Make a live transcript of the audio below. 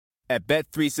At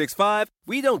Bet365,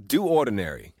 we don't do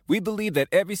ordinary. We believe that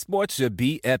every sport should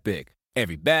be epic.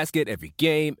 Every basket, every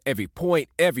game, every point,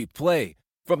 every play.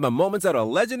 From the moments that are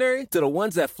legendary to the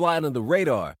ones that fly under the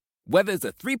radar. Whether it's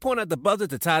a three-pointer at the buzzer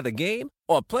to tie the game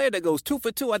or a player that goes 2 for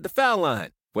 2 at the foul line.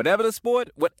 Whatever the sport,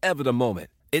 whatever the moment.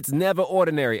 It's never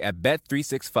ordinary at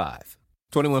Bet365.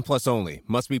 21 plus only.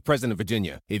 Must be present in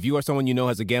Virginia. If you or someone you know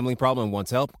has a gambling problem and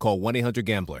wants help, call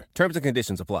 1-800-GAMBLER. Terms and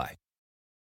conditions apply.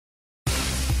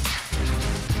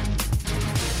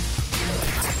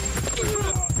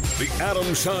 The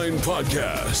Adam Shine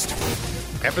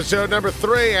Podcast. Episode number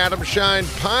 3, Adam Shine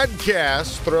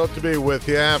Podcast. Thrilled to be with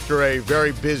you after a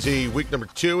very busy week number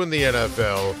 2 in the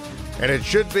NFL. And it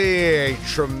should be a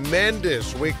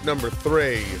tremendous week number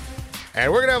 3.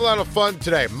 And we're going to have a lot of fun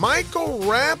today. Michael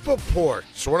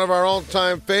Rapaport, one of our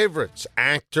all-time favorites.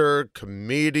 Actor,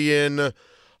 comedian,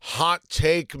 hot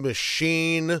take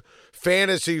machine,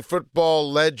 fantasy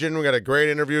football legend. We got a great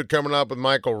interview coming up with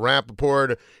Michael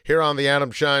Rapaport here on the Adam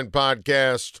Shine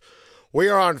Podcast. We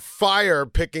are on fire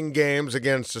picking games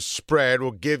against the spread.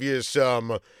 We'll give you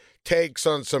some takes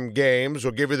on some games.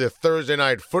 We'll give you the Thursday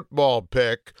night football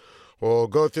pick. We'll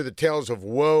go through the tales of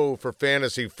woe for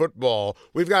fantasy football.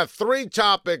 We've got 3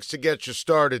 topics to get you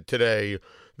started today.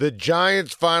 The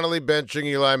Giants finally benching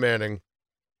Eli Manning.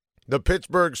 The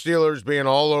Pittsburgh Steelers being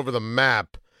all over the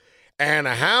map. And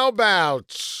how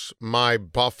about my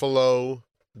Buffalo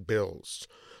Bills?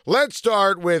 Let's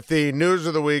start with the news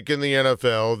of the week in the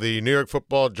NFL. The New York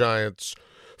Football Giants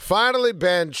finally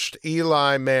benched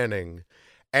Eli Manning.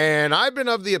 And I've been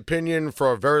of the opinion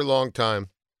for a very long time.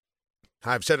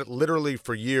 I've said it literally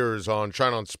for years on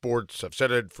Shine on Sports. I've said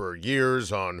it for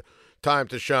years on Time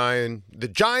to Shine. The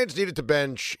Giants needed to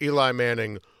bench Eli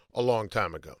Manning a long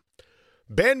time ago.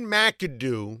 Ben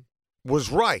McAdoo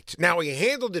was right. Now, he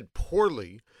handled it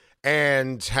poorly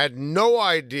and had no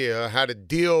idea how to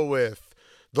deal with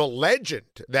the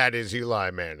legend that is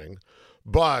Eli Manning.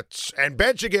 And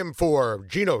benching him for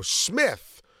Geno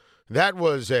Smith, that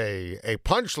was a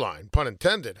punchline, pun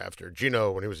intended, after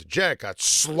Geno, when he was a Jet, got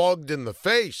slugged in the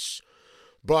face.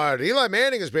 But Eli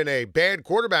Manning has been a bad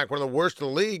quarterback, one of the worst in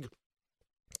the league,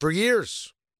 for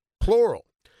years, plural.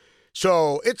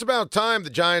 So it's about time the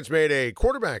Giants made a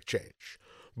quarterback change.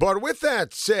 But with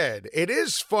that said, it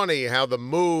is funny how the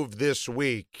move this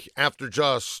week, after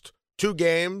just 2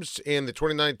 games in the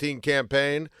 2019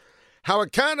 campaign, how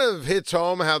it kind of hits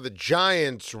home how the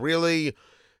Giants really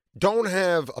don't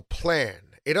have a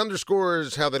plan. It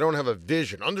underscores how they don't have a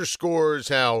vision, underscores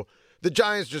how the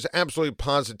Giants just absolutely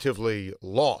positively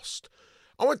lost.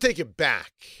 I want to take it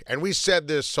back, and we said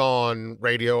this on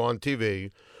radio, on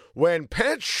TV, when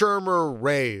Pat Shurmur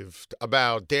raved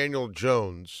about Daniel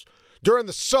Jones during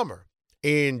the summer,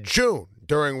 in June,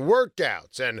 during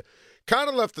workouts, and kind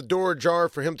of left the door ajar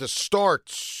for him to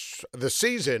start the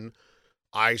season,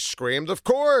 I screamed, of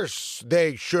course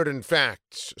they should in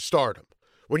fact start him.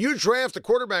 When you draft a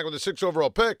quarterback with a 6th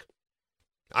overall pick,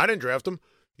 I didn't draft him.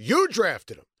 You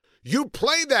drafted him. You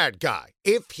play that guy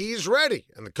if he's ready.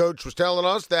 And the coach was telling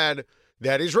us that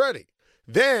he's ready.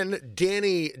 Then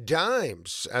Danny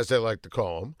Dimes, as they like to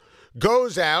call him,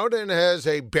 goes out and has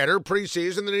a better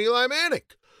preseason than Eli Manning.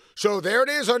 So there it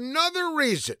is, another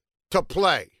reason to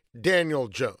play Daniel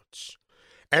Jones.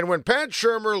 And when Pat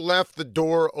Shurmur left the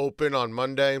door open on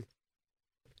Monday,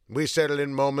 we said it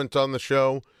in moment on the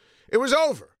show, it was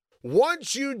over.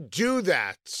 Once you do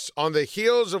that on the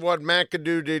heels of what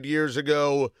McAdoo did years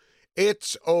ago,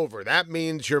 it's over. That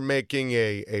means you're making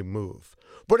a move.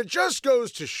 But it just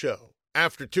goes to show,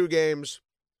 after 2 games,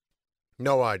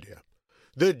 no idea.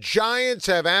 The Giants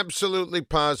have absolutely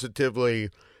positively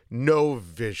no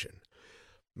vision.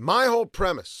 My whole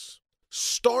premise,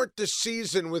 start the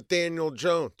season with Daniel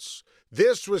Jones.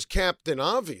 This was Captain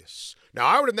Obvious. Now,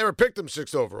 I would have never picked him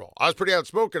 6th overall. I was pretty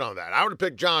outspoken on that. I would have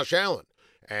picked Josh Allen.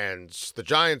 And the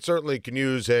Giants certainly can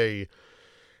use a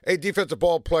defensive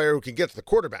ball player who can get to the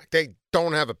quarterback. They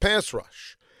don't have a pass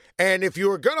rush. And if you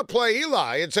were going to play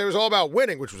Eli and say it was all about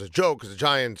winning, which was a joke because the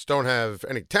Giants don't have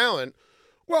any talent,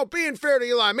 well, being fair to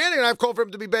Eli Manning, and I've called for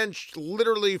him to be benched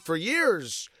literally for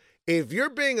years, if you're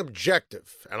being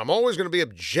objective, and I'm always going to be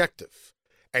objective,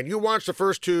 and you watch the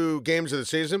first 2 games of the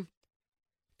season,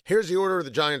 here's the order of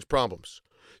the Giants' problems.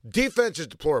 Defense is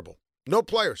deplorable. No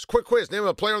players. Quick quiz. Name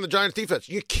a player on the Giants' defense.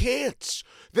 You can't.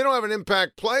 They don't have an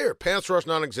impact player. Pass rush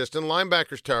non-existent.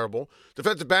 Linebacker's terrible.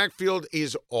 Defensive backfield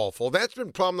is awful. That's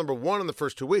been problem number 1 in the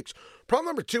first 2 weeks. Problem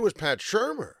number 2 is Pat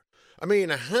Shurmur. I mean,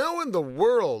 how in the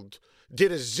world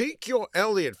did Ezekiel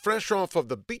Elliott, fresh off of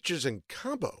the beaches in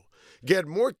Cabo, get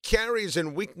more carries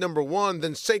in week number 1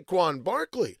 than Saquon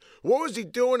Barkley. What was he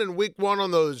doing in week 1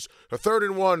 on those 3rd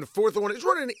and 1, 4th and 1? He's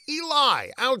running Eli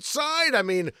outside. I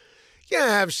mean, you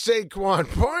have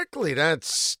Saquon Barkley.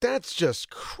 That's just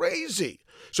crazy.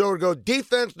 So we go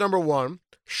defense number 1,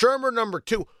 Shermer number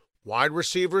 2, wide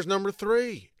receivers number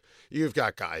 3. You've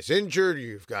got guys injured.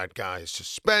 You've got guys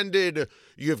suspended.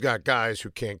 You've got guys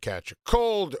who can't catch a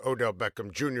cold. Odell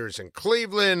Beckham Jr. is in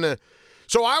Cleveland.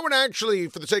 So I would actually,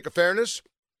 for the sake of fairness,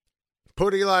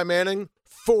 put Eli Manning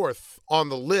 4th on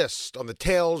the list, on the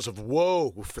tales of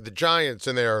woe for the Giants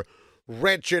in their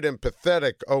wretched and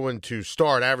pathetic 0-2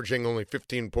 start, averaging only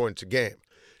 15 points a game.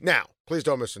 Now, please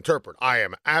don't misinterpret. I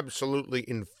am absolutely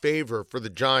in favor for the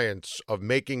Giants of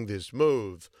making this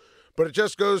move. But it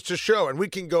just goes to show, and we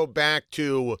can go back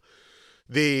to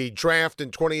the draft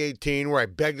in 2018 where I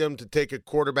begged them to take a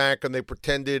quarterback and they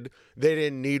pretended they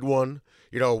didn't need one.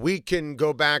 You know, we can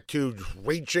go back to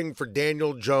reaching for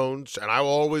Daniel Jones, and I will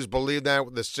always believe that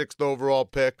with the 6th overall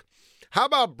pick. How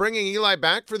about bringing Eli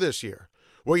back for this year,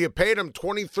 where you paid him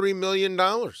 $23 million?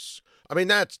 I mean,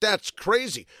 that's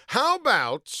crazy. How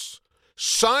about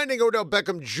signing Odell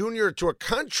Beckham Jr. to a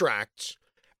contract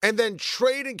and then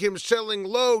trading him, selling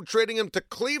low, trading him to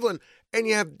Cleveland, and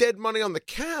you have dead money on the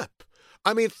cap?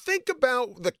 I mean, think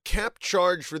about the cap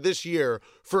charge for this year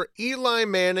for Eli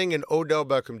Manning and Odell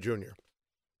Beckham Jr.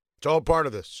 It's all part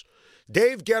of this.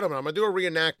 Dave Gettleman, I'm going to do a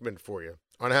reenactment for you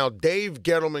on how Dave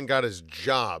Gettleman got his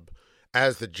job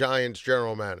as the Giants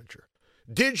general manager.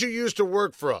 Did you used to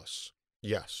work for us?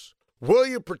 Yes. Will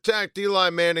you protect Eli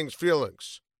Manning's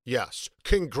feelings? Yes.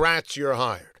 Congrats, you're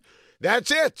hired. That's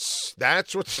it.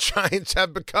 That's what the Giants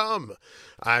have become.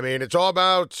 I mean, it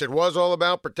was all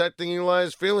about protecting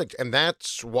Eli's feelings, and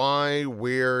that's why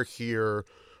we're here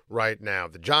right now.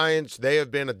 The Giants, they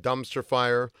have been a dumpster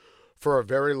fire for a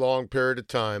very long period of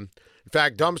time. In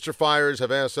fact, dumpster fires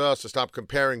have asked us to stop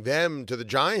comparing them to the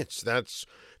Giants. That's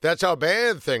how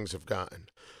bad things have gotten.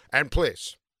 And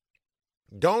please,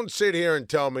 don't sit here and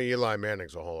tell me Eli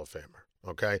Manning's a Hall of Famer.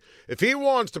 Okay? If he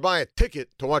wants to buy a ticket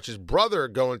to watch his brother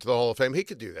go into the Hall of Fame, he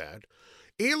could do that.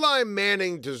 Eli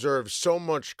Manning deserves so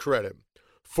much credit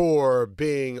for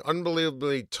being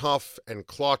unbelievably tough and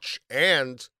clutch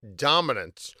and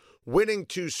dominant, winning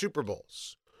 2 Super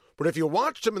Bowls. But if you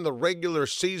watched him in the regular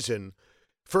season,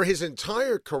 for his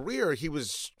entire career, he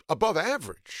was above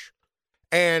average.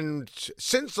 And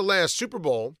since the last Super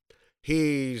Bowl,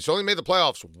 he's only made the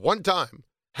playoffs 1 time,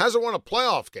 hasn't won a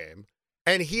playoff game,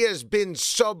 and he has been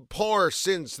subpar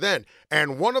since then.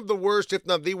 And one of the worst, if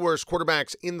not the worst,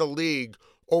 quarterbacks in the league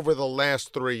over the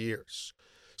last 3 years.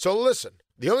 So listen,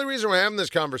 the only reason we're having this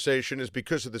conversation is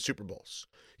because of the Super Bowls.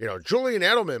 You know, Julian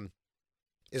Edelman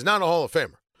is not a Hall of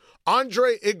Famer.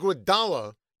 Andre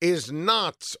Iguodala is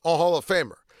not a Hall of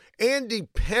Famer. Andy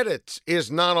Pettit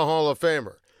is not a Hall of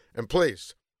Famer. And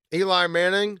please, Eli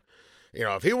Manning, you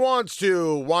know, if he wants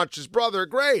to watch his brother,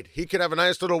 great. He could have a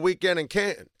nice little weekend in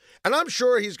Canton. And I'm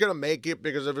sure he's going to make it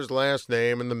because of his last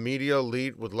name, and the media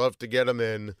elite would love to get him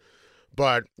in.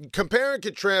 But compare and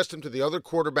contrast him to the other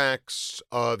quarterbacks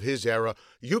of his era.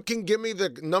 You can give me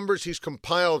the numbers he's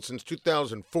compiled since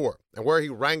 2004 and where he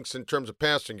ranks in terms of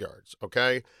passing yards,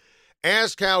 okay?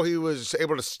 Ask how he was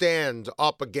able to stand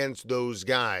up against those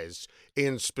guys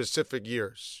in specific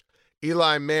years.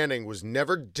 Eli Manning was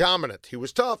never dominant. He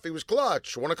was tough. He was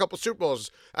clutch. Won a couple Super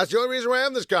Bowls. That's the only reason we're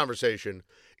having this conversation.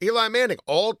 Eli Manning,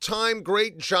 all-time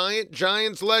great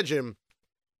Giants legend,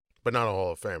 but not a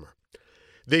Hall of Famer.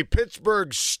 The Pittsburgh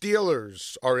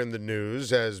Steelers are in the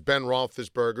news as Ben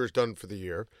Roethlisberger's done for the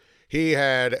year. He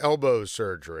had elbow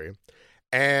surgery.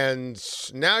 And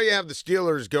now you have the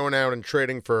Steelers going out and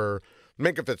trading for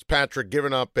Minkah Fitzpatrick,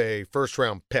 giving up a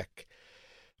first-round pick.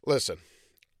 Listen,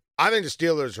 I think the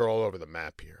Steelers are all over the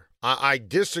map here. I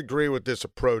disagree with this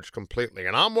approach completely.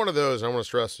 And I'm one of those, and I want to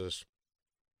stress this.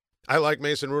 I like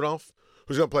Mason Rudolph,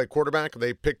 who's going to play quarterback.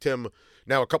 They picked him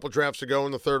now a couple drafts ago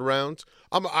in the 3rd round.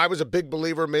 I was a big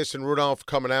believer in Mason Rudolph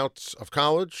coming out of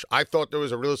college. I thought there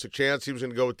was a realistic chance he was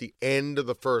going to go at the end of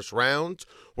the 1st round.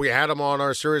 We had him on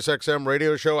our SiriusXM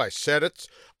radio show. I said it.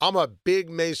 I'm a big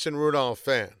Mason Rudolph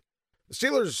fan. The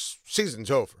Steelers'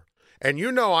 season's over. And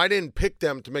you know I didn't pick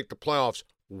them to make the playoffs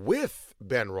with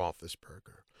Ben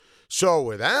Roethlisberger. So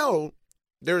without,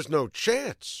 there's no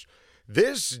chance.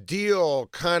 This deal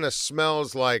kind of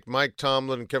smells like Mike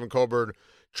Tomlin and Kevin Colbert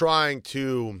trying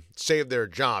to save their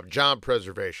job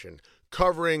preservation,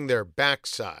 covering their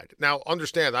backside. Now,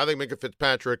 understand, I think Minkah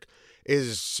Fitzpatrick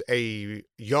is a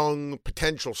young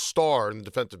potential star in the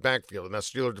defensive backfield, and that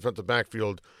Steeler defensive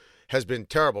backfield has been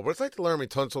terrible. But it's like the Laramie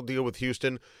Tunsil deal with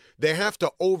Houston. They have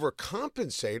to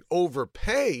overcompensate,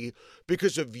 overpay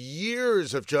because of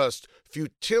years of just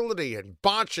futility and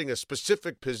botching a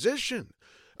specific position.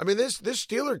 I mean, this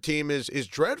Steeler team is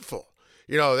dreadful.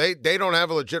 You know, they don't have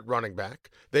a legit running back.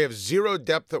 They have zero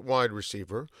depth at wide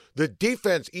receiver. The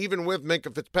defense, even with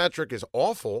Minkah Fitzpatrick, is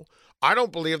awful. I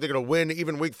don't believe they're going to win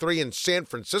even week 3 in San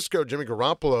Francisco. Jimmy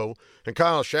Garoppolo and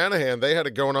Kyle Shanahan, they had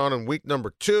it going on in week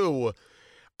number 2.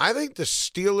 I think the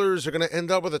Steelers are going to end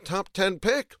up with a top 10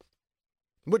 pick,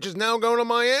 which is now going to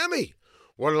Miami.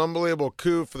 What an unbelievable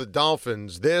coup for the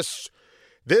Dolphins. This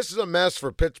is a mess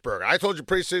for Pittsburgh. I told you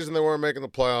preseason they weren't making the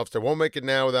playoffs. They won't make it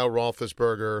now without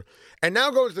Roethlisberger. And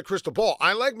now going to the crystal ball.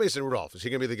 I like Mason Rudolph. Is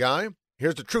he going to be the guy?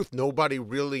 Here's the truth. Nobody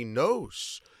really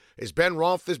knows. Is Ben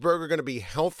Roethlisberger going to be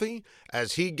healthy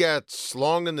as he gets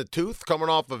long in the tooth coming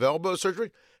off of elbow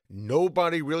surgery?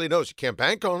 Nobody really knows. You can't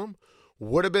bank on him.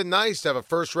 Would have been nice to have a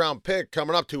first-round pick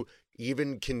coming up to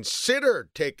even consider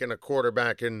taking a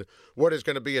quarterback in what is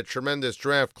going to be a tremendous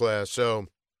draft class. So,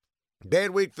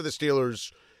 bad week for the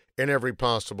Steelers in every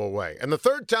possible way. And the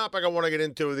third topic I want to get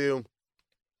into with you,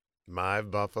 my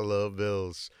Buffalo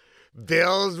Bills.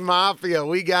 Bills Mafia,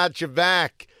 we got you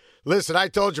back. Listen, I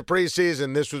told you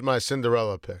preseason this was my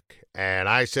Cinderella pick, and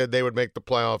I said they would make the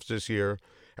playoffs this year,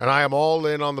 and I am all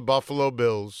in on the Buffalo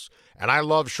Bills, and I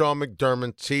love Sean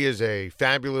McDermott. He is a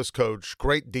fabulous coach,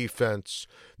 great defense.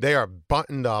 They are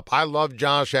buttoned up. I love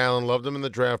Josh Allen, loved him in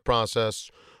the draft process.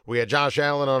 We had Josh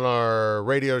Allen on our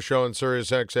radio show on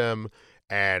Sirius XM,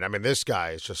 and, I mean, this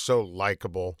guy is just so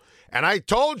likable. And I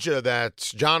told you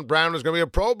that John Brown was going to be a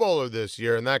Pro Bowler this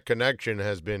year, and that connection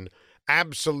has been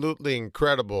absolutely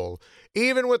incredible.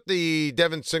 Even with the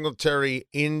Devin Singletary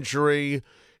injury,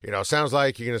 you know, sounds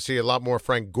like you're going to see a lot more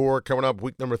Frank Gore coming up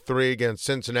week number 3 against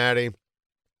Cincinnati.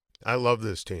 I love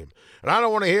this team. And I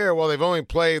don't want to hear, well, they've only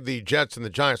played the Jets and the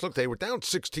Giants. Look, they were down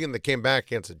 16. They came back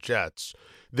against the Jets.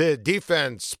 The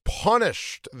defense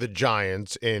punished the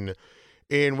Giants in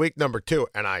week number 2.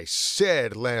 And I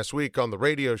said last week on the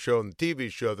radio show and the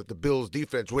TV show that the Bills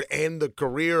defense would end the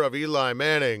career of Eli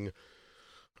Manning.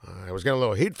 I was getting a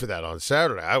little heat for that on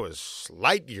Saturday. I was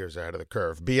light years ahead of the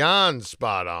curve, beyond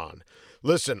spot on.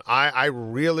 Listen, I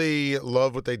really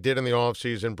love what they did in the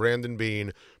offseason. Brandon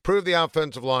Beane improved the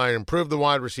offensive line, improved the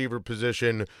wide receiver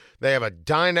position. They have a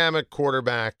dynamic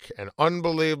quarterback, an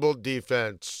unbelievable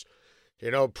defense. You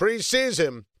know,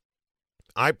 preseason,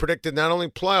 I predicted not only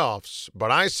playoffs, but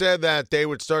I said that they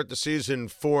would start the season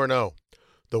 4-0.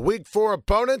 The week 4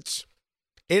 opponents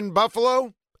in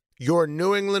Buffalo, your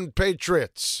New England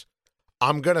Patriots.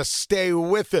 I'm going to stay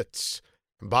with it.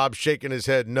 And Bob's shaking his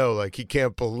head no, like he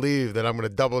can't believe that I'm going to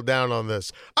double down on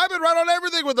this. I've been right on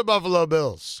everything with the Buffalo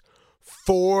Bills.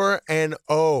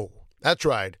 4-0. That's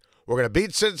right. We're going to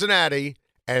beat Cincinnati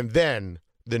and then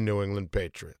the New England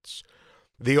Patriots.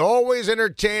 The always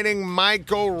entertaining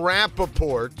Michael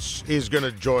Rapaport is going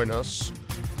to join us.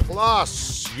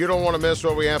 Plus, you don't want to miss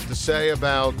what we have to say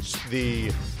about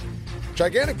the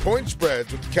gigantic point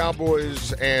spreads with the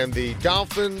Cowboys and the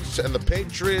Dolphins and the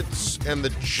Patriots and the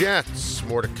Jets.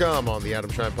 More to come on the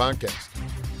Adam Shine Podcast.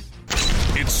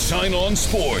 It's Shine On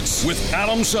Sports with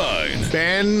Adam Shine.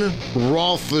 Ben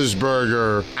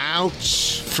Roethlisberger out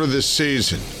for the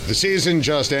season. The season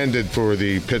just ended for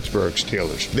the Pittsburgh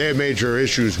Steelers. They have major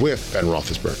issues with Ben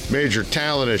Roethlisberger. Major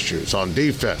talent issues on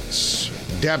defense,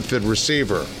 depth at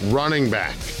receiver, running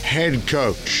back, head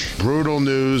coach. Brutal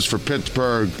news for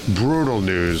Pittsburgh. Brutal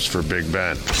news for Big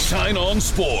Ben. Shine On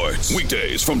Sports.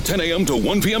 Weekdays from 10 a.m. to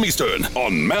 1 p.m. Eastern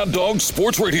on Mad Dog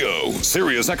Sports Radio.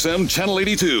 Sirius XM Channel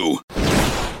 82.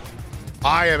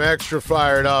 I am extra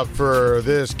fired up for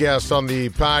this guest on the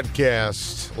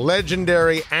podcast.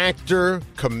 Legendary actor,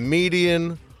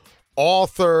 comedian,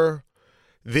 author,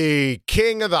 the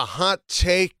king of the hot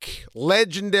take,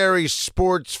 legendary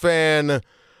sports fan,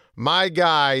 my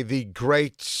guy, the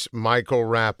great Michael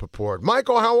Rapaport.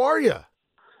 Michael, how are you?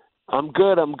 I'm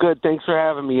good. Thanks for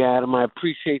having me, Adam. I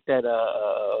appreciate that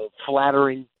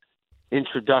flattering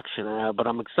introduction. But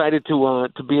I'm excited to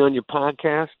be on your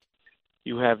podcast.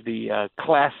 You have the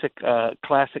classic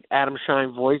Adam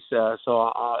Shine voice. So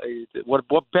what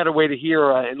better way to hear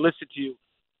and listen to you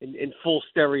in full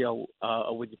stereo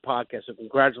with your podcast? So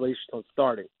congratulations on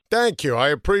starting. Thank you. I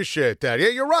appreciate that. Yeah,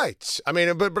 you're right. I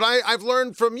mean, but I've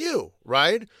learned from you,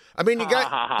 right? I mean, you're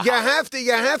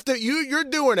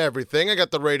doing everything. I got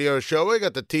the radio show, I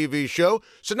got the TV show.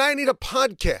 So now I need a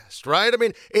podcast, right? I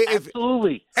mean,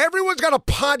 absolutely. Everyone's got a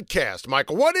podcast,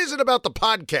 Michael. What is it about the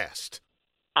podcast?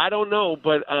 I don't know,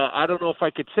 but I don't know if I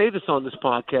could say this on this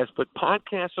podcast, but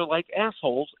podcasts are like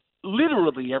assholes.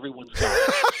 Literally everyone's got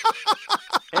it.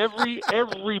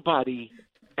 everybody,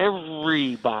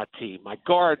 my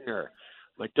gardener,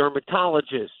 my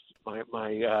dermatologist,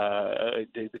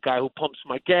 the guy who pumps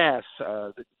my gas,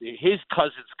 his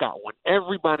cousin's got one.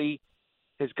 Everybody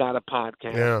has got a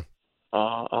podcast. Yeah.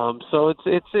 So it's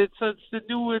a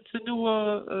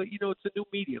new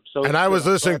medium. So and I was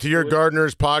listening to your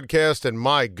gardener's podcast, and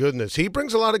my goodness, he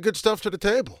brings a lot of good stuff to the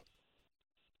table.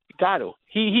 Got to.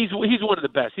 He's one of the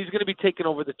best. He's going to be taking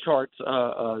over the charts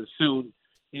soon.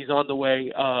 He's on the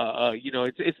way.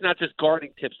 It's not just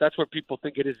gardening tips. That's what people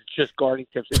think it is. It's just gardening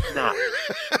tips. It's not.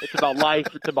 It's about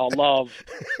life. It's about love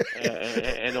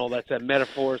and all that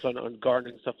metaphors on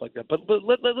gardening and stuff like that. But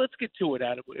let's get to it,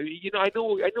 Adam. I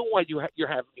know why you're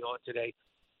having me on today.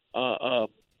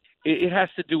 It has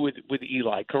to do with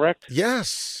Eli, correct?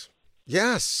 Yes.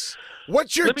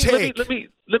 What's your take? Let me.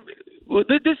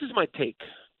 This is my take.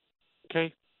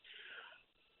 Okay.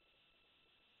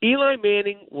 Eli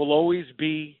Manning will always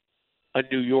be a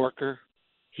New Yorker.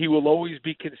 He will always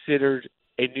be considered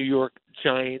a New York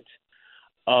Giant.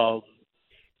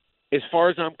 As far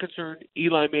as I'm concerned,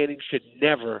 Eli Manning should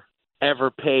never,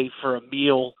 ever pay for a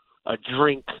meal, a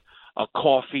drink, a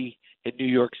coffee in New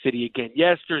York City again.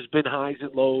 Yes, there's been highs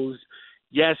and lows.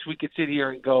 Yes, we could sit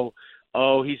here and go,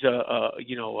 oh, he's a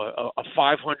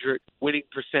 500 winning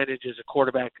percentage as a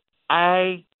quarterback.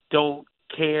 I don't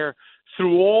care.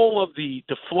 Through all of the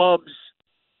flubs,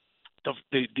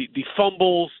 the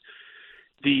fumbles,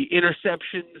 the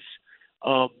interceptions,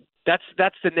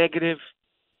 that's the negative.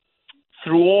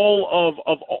 Through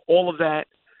all of that,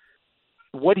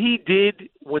 what he did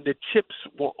when the chips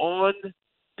were on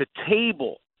the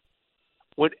table,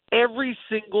 when every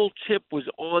single chip was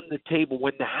on the table,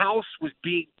 when the house was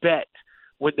being bet,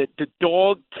 when the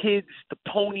dog, kids, the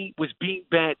pony was being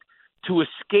bet to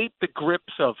escape the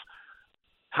grips of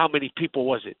how many people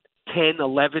was it? 10,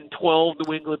 11, 12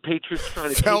 New England Patriots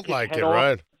trying to felt take like his head it, off,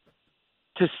 right?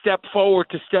 To step forward,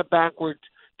 to step backward,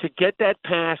 to get that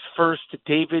pass first to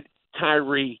David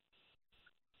Tyree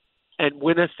and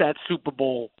win us that Super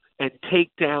Bowl and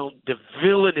take down the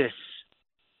villainous,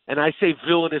 and I say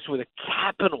villainous with a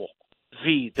capital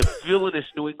V, the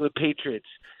villainous New England Patriots.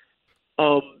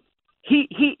 He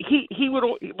would,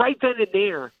 right then and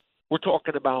there, we're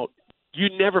talking about, you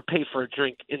never pay for a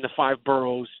drink in the five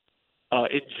boroughs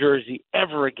in Jersey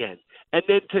ever again. And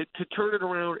then to turn it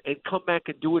around and come back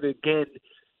and do it again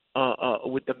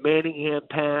with the Manningham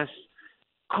pass,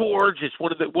 gorgeous.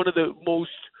 One of the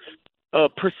most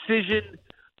precision,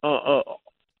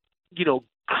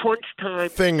 crunch time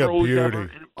thing of throws beauty. ever.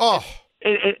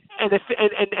 And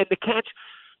the catch.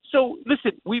 So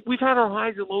listen, we've had our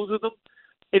highs and lows with them.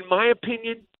 In my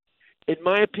opinion,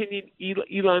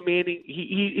 Eli Manning,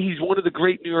 he's one of the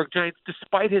great New York Giants,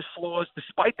 despite his flaws,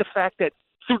 despite the fact that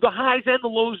through the highs and the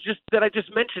lows that I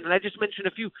just mentioned, and I just mentioned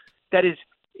a few, the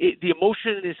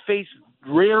emotion in his face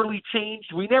rarely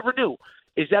changed. We never knew.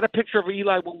 Is that a picture of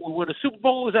Eli when we won a Super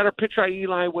Bowl? Is that a picture of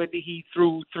Eli when he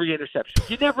threw 3 interceptions?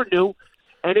 You never knew.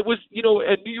 And it was,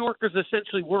 and New Yorkers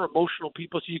essentially were emotional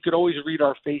people, so you could always read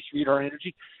our face, read our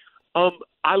energy.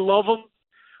 I love him.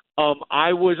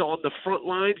 I was on the front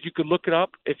lines. You could look it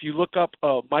up. If you look up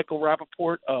Michael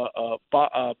Rapaport,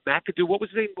 McAdoo, what was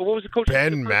his name? What was the coach?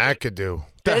 Ben McAdoo.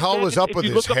 The hell was up with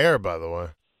his hair, by the way?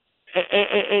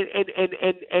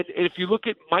 And if you look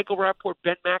at Michael Rapaport,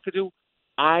 Ben McAdoo,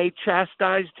 I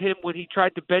chastised him when he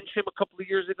tried to bench him a couple of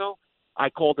years ago. I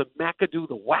called him McAdoo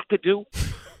the wackadoo.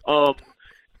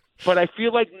 But I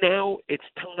feel like now it's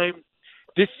time.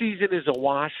 This season is a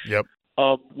wash. Yep.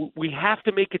 We have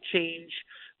to make a change.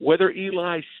 Whether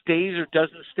Eli stays or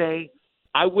doesn't stay,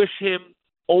 I wish him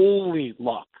only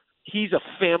luck. He's a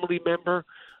family member.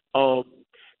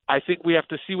 I think we have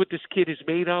to see what this kid is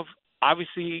made of.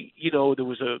 Obviously, there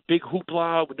was a big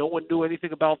hoopla. No one knew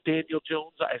anything about Daniel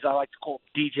Jones, as I like to call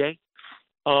him, DJ.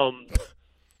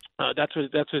 That's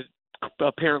what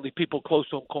apparently people close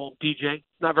to him call him DJ.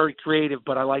 Not very creative,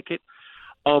 but I like it.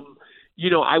 I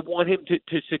want him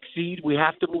to succeed. We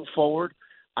have to move forward.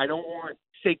 I don't want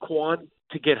Saquon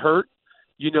to get hurt.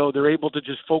 They're able to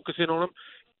just focus in on him.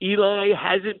 Eli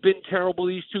hasn't been terrible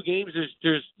these 2 games.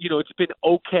 There's it's been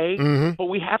okay, but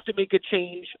we have to make a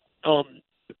change.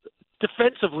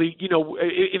 Defensively,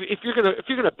 if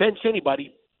you're gonna bench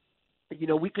anybody,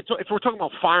 we could if we're talking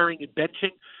about firing and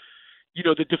benching,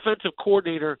 the defensive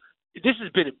coordinator. This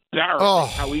has been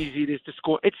embarrassing how easy it is to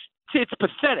score. It's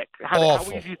pathetic how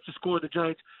easy it is to score the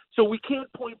Giants. So we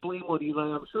can't point blame on Eli.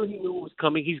 I'm sure he knew it was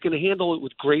coming. He's going to handle it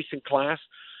with grace and class.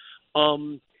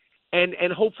 And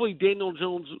hopefully Daniel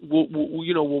Jones will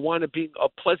wind up being a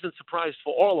pleasant surprise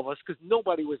for all of us, because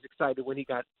nobody was excited when he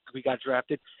got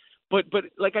drafted. But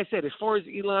like I said, as far as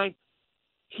Eli,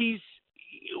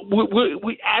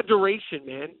 we adoration,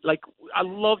 man. Like, I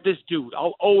love this dude.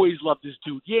 I'll always love this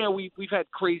dude. Yeah, we've had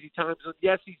crazy times. And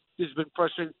yes, he's been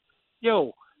frustrating.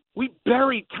 Yo, we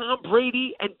buried Tom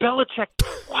Brady and Belichick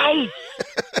twice.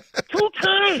 2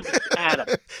 times, Adam.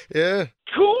 Yeah.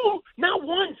 2, not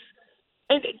once,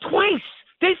 and twice.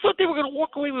 They thought they were going to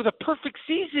walk away with a perfect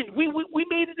season. We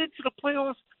made it into the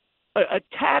playoffs, a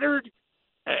tattered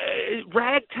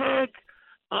ragtag.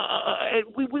 And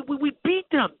we beat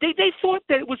them. They thought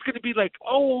that it was going to be like,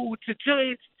 oh, it's a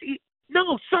Giants.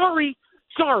 No, sorry.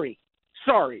 So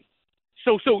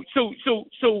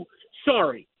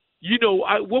sorry. You know,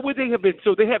 what would they have been?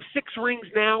 So they have 6 rings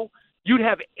now. You'd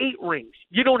have 8 rings.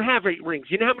 You don't have 8 rings.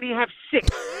 You know how many you have? 6,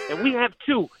 and we have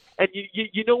 2. And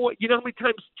you know what? You know how many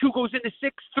times 2 goes into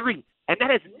 6? 3, and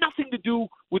that has nothing to do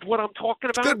with what I'm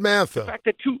talking about. Good math, though. The fact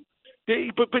that 2.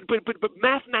 But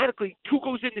mathematically, 2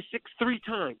 goes into 6 3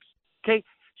 times. Okay,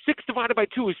 6 divided by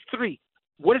 2 is 3.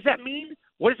 What does that mean?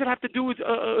 What does it have to do with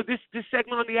this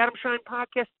segment on the Adam Shine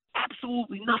podcast?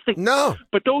 Absolutely nothing. No.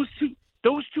 But those two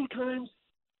times,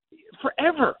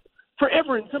 forever.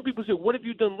 And some people say, "What have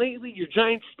you done lately? Your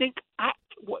Giants stink."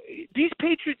 These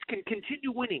Patriots can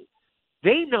continue winning.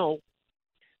 They know,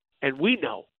 and we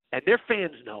know, and their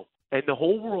fans know, and the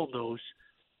whole world knows.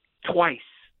 Twice.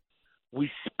 We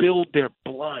spilled their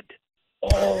blood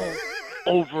all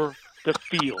over the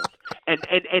field, and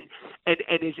as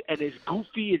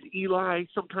goofy as Eli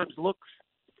sometimes looks,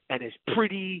 and as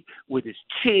pretty with his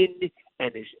chin,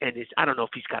 and his I don't know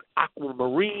if he's got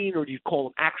aquamarine or do you call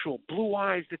them actual blue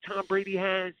eyes that Tom Brady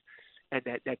has, and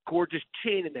that gorgeous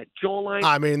chin and that jawline.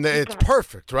 I mean, it's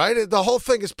perfect, right? The whole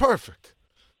thing is perfect.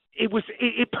 It was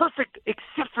perfect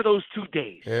except for those 2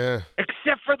 days. Yeah.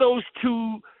 Except for those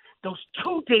two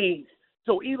days.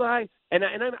 So Eli, and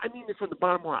I mean this from the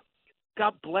bottom line.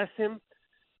 God bless him.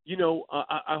 You know,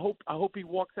 I hope he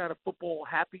walks out of football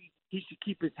happy. He should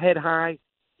keep his head high.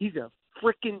 He's a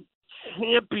freaking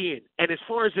champion. And as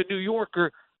far as a New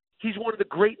Yorker, he's one of the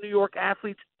great New York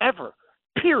athletes ever.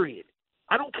 Period.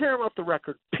 I don't care about the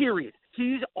record. Period.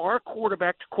 He's our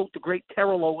quarterback, to quote the great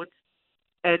Terrell Owens.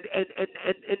 And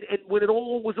when it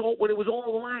was all on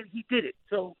the line, he did it.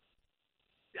 So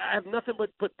I have nothing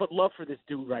but love for this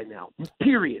dude right now.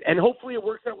 Period. And hopefully it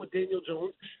works out with Daniel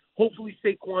Jones. Hopefully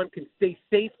Saquon can stay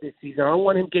safe this season. I don't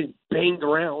want him getting banged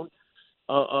around.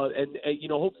 And you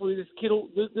know, hopefully this kid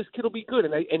will be good.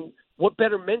 And what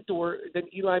better mentor than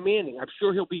Eli Manning? I'm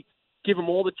sure he'll give him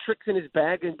all the tricks in his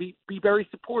bag and be very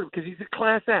supportive because he's a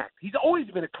class act. He's always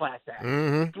been a class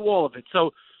act through all of it.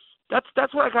 So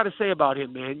that's what I got to say about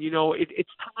him, man. You know, it's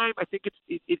time. I think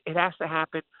it has to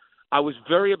happen. I was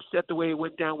very upset the way it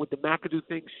went down with the McAdoo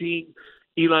thing, seeing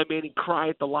Eli Manning cry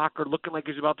at the locker, looking like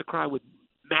he's about to cry with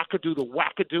McAdoo, the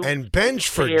wackadoo. And bench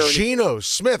for Geno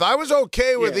Smith. I was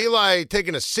okay with Eli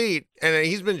taking a seat, and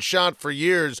he's been shot for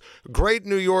years. Great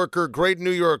New Yorker, great New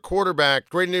York quarterback,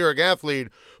 great New York athlete.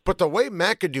 But the way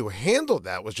McAdoo handled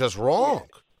that was just wrong.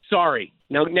 Yeah. Sorry.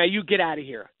 Now you get out of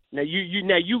here. Now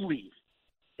you leave.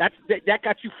 That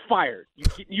got you fired.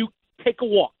 You take a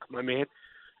walk, my man.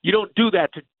 You don't do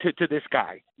that to this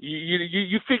guy.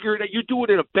 You figure that you do it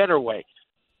in a better way.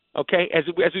 Okay, as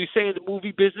we say in the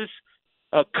movie business,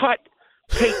 cut,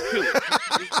 take 2. You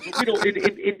know,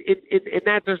 in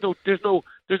that there's no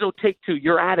take 2.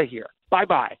 You're out of here.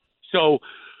 Bye. So,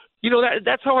 you know,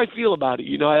 that's how I feel about it.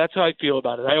 You know, that's how I feel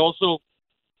about it. I also,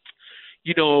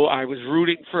 you know, I was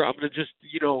rooting the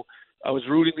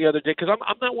other day because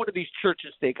I'm not one of these church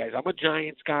and state guys. I'm a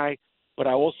Giants guy. But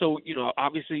I also, you know,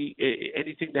 obviously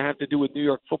anything to have to do with New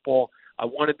York football, I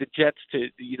wanted the Jets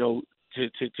to, you know, to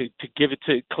give it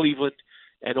to Cleveland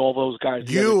and all those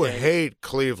guys. You hate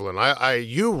Cleveland.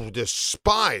 You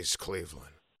despise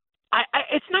Cleveland.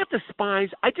 It's not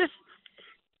despise. I just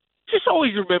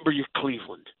always remember you're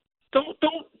Cleveland. Don't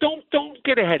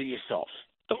get ahead of yourself.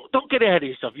 Don't get ahead of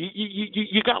yourself.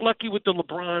 You got lucky with the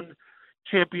LeBron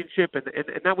championship, and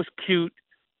that was cute.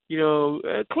 You know,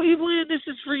 Cleveland, this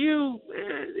is for you.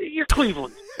 You're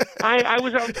Cleveland. I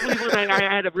was out in Cleveland. I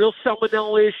had a real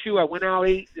salmonella issue. I went out,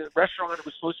 ate at a restaurant. It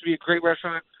was supposed to be a great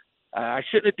restaurant. I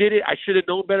shouldn't have did it. I should have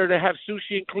known better to have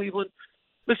sushi in Cleveland.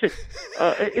 Listen,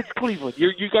 it's Cleveland.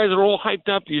 You guys are all hyped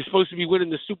up. You're supposed to be winning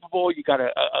the Super Bowl. You got a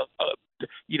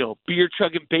beer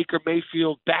chugging Baker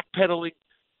Mayfield, backpedaling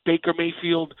Baker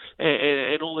Mayfield,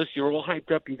 and all this. You're all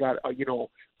hyped up. You got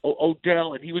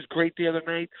Odell, and he was great the other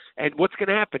night. And what's going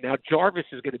to happen now? Jarvis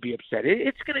is going to be upset.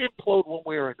 It's going to implode one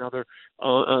way or another.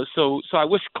 So I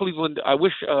wish Cleveland. I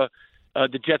wish the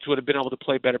Jets would have been able to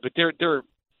play better, but they're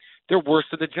worse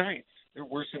than the Giants. They're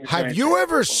worse than the Have Giants. you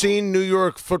ever seen New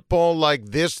York football like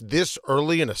this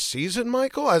early in a season,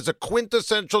 Michael? As a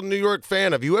quintessential New York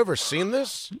fan, have you ever seen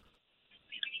this?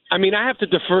 I mean, I have to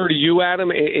defer to you,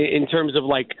 Adam, in terms of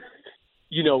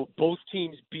both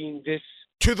teams being this.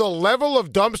 To the level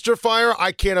of dumpster fire,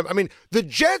 I can't. I mean, the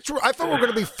Jets, I thought were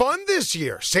going to be fun this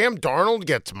year. Sam Darnold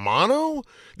gets mono.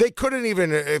 They couldn't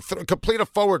even complete a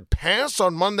forward pass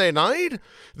on Monday night.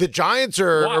 The Giants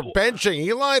are benching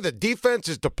Eli. The defense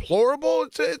is deplorable.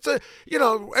 It's a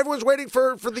everyone's waiting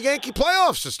for the Yankee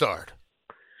playoffs to start.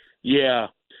 Yeah.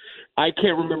 I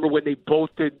can't remember when they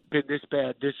both been this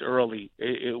bad this early.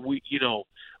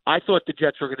 I thought the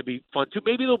Jets were going to be fun too.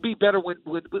 Maybe they'll be better when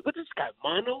what's this guy,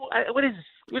 Mono? What is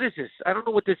this? I don't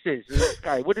know what this is. This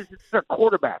guy. What is this? This is our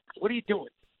quarterback. What are you doing?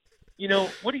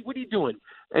 What are you doing?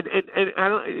 And I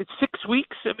don't. It's 6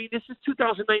 weeks. I mean, this is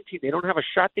 2019. They don't have a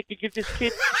shot they could give this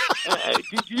kid.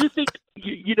 Do you think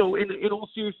in all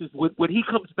seriousness, when he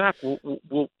comes back, will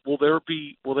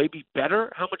they be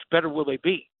better? How much better will they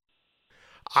be?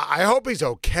 I hope he's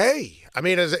okay. I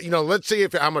mean, let's see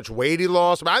how much weight he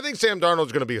lost. I think Sam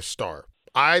Darnold's going to be a star.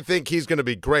 I think he's going to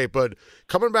be great. But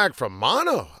coming back from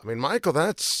mono, I mean, Michael,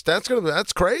 that's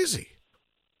crazy.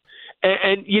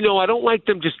 And I don't like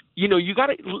them just. You got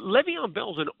to Le'Veon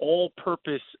Bell's an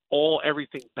all-purpose,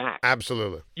 everything back.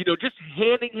 Absolutely. Just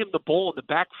handing him the ball in the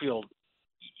backfield.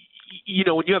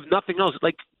 When you have nothing else,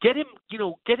 like get him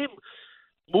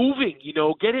moving,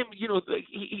 get him, you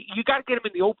got to get him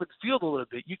in the open field a little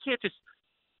bit. You can't just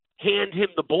hand him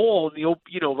the ball in the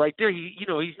right there.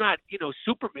 He's not,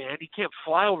 Superman. He can't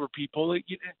fly over people.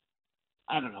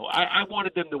 I don't know. I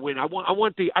wanted them to win. I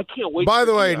can't wait. By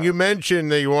the way, and you mentioned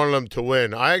that you wanted them to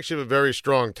win. I actually have a very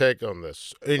strong take on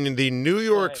this. In the New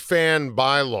York fan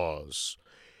bylaws,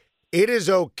 it is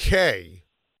okay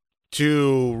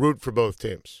to root for both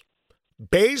teams.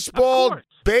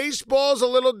 Baseball's a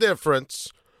little different.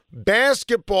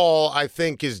 Basketball, I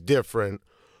think, is different.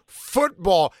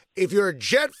 Football, if you're a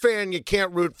Jet fan, you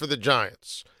can't root for the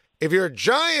Giants. If you're a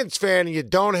Giants fan and you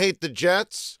don't hate the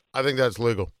Jets, I think that's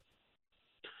legal.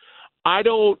 I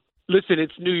don't listen.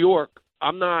 It's New York.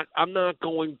 I'm not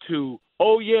going to.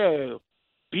 Oh yeah,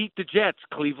 beat the Jets,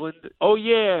 Cleveland. Oh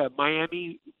yeah,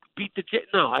 Miami, beat the Jets.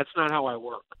 No, that's not how I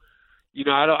work.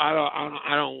 I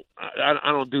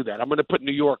don't do that. I'm going to put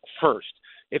New York first.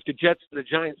 If the Jets and the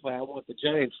Giants play, I want the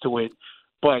Giants to win.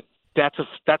 But that's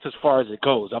as far as it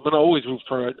goes. I'm going to always root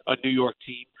for a New York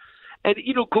team. And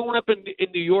growing up in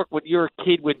New York when you're a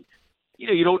kid, when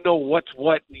you don't know what's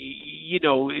what.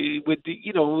 With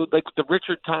like the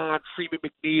Richard Todd, Freeman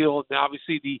McNeil, and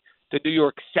obviously the New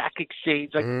York Sack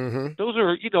Exchange. Like those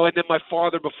are and then my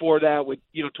father before that would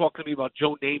talk to me about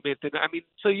Joe Namath, and I mean,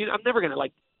 so I'm never going to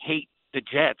hate the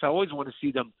Jets. I always want to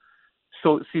see them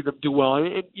do well.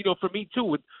 And for me too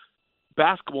with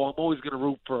basketball, I'm always going to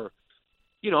root for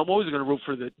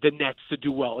the Nets to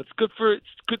do well. It's good for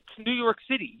New York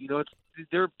City.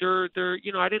 They're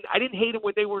I didn't hate them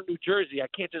when they were in New Jersey. I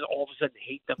can't just all of a sudden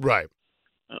hate them right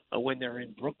when they're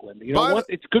in Brooklyn. What?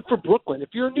 It's good for Brooklyn.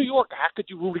 If you're in New York, how could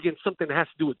you root against something that has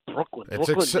to do with Brooklyn?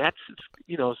 Nets,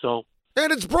 so.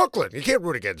 And it's Brooklyn. You can't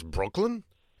root against Brooklyn.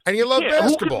 And you love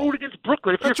basketball. Who can root against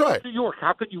Brooklyn? If you're from New York,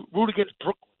 how can you root against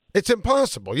Brooklyn? It's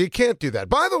impossible. You can't do that.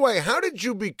 By the way, how did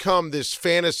you become this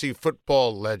fantasy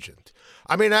football legend?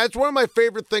 I mean, that's one of my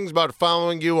favorite things about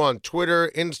following you on Twitter,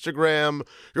 Instagram.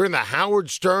 You're in the Howard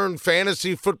Stern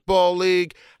Fantasy Football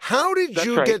League. How did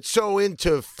you get so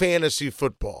into fantasy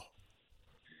football?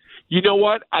 You know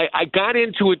what? I got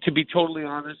into it, to be totally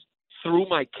honest, through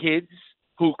my kids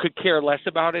who could care less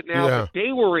about it now. Yeah. But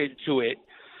they were into it.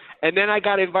 And then I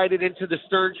got invited into the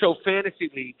Stern Show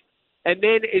Fantasy League. And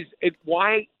then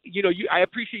I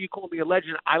appreciate you calling me a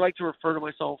legend. I like to refer to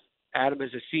myself, Adam,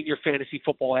 as a senior fantasy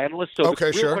football analyst. So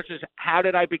the real question is, how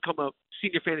did I become a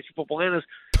senior fantasy football analyst?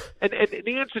 And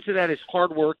the answer to that is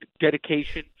hard work,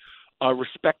 dedication,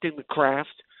 respecting the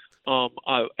craft, and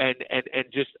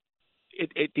just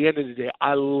at the end of the day,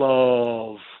 I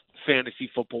love fantasy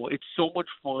football. It's so much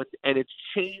fun, and it's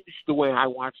changed the way I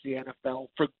watch the NFL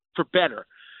for better.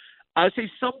 I say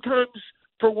sometimes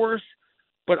for worse,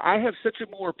 but I have such a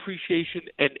more appreciation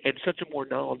and such a more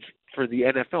knowledge for the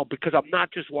NFL because I'm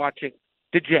not just watching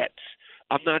the Jets.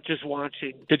 I'm not just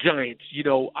watching the Giants.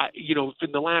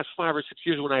 In the last 5 or 6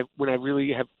 years when I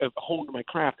really have honed my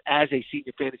craft as a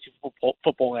senior fantasy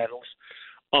football analyst,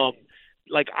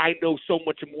 I know so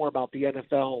much more about the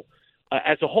NFL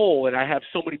as a whole, and I have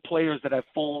so many players that I've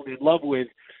fallen in love with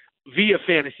via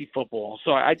fantasy football.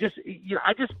 So I just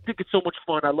think it's so much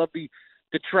fun. I love the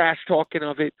trash talking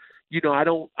of it. I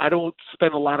don't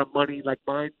spend a lot of money like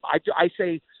mine. I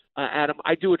say, Adam,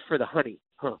 I do it for the honey.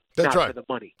 That's not right. for the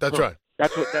money. That's right.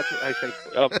 That's what I say.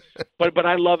 But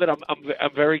I love it.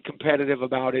 I'm very competitive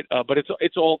about it. But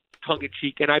it's all tongue in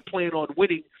cheek, and I plan on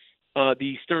winning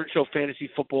the Stern Show Fantasy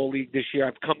Football League this year.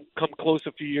 I've come close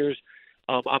a few years.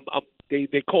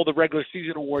 They call the regular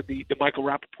season award the Michael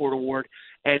Rapaport Award,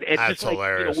 and just like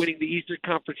winning the Eastern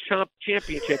Conference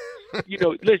championship.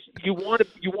 Listen, you want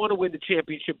to win the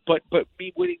championship, but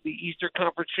me winning the Eastern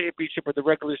Conference championship or the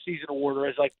regular season award, or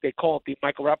as like they call it, the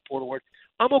Michael Rapaport Award,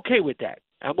 I'm okay with that.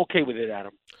 I'm okay with it,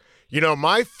 Adam.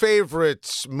 My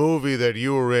favorite movie that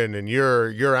you were in, and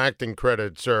your acting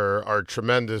credits are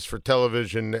tremendous for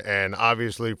television and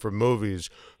obviously for movies.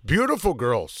 Beautiful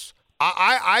Girls.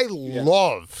 I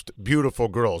loved Beautiful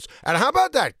Girls. And how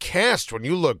about that cast when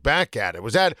you look back at it?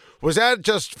 Was that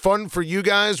just fun for you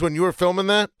guys when you were filming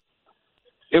that?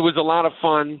 It was a lot of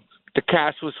fun. The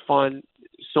cast was fun.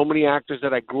 So many actors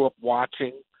that I grew up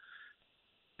watching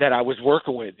that I was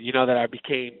working with, that I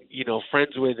became,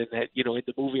 friends with, and that, in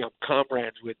the movie I'm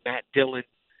comrades with. Matt Dillon,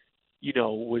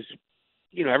 was,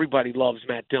 everybody loves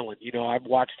Matt Dillon. I've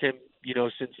watched him,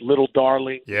 since Little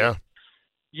Darling. Yeah.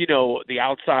 The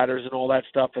Outsiders and all that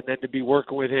stuff, and then to be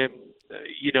working with him,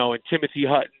 and Timothy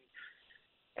Hutton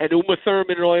and Uma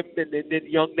Thurman and then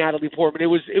young Natalie Portman. It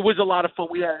was a lot of fun.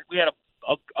 We had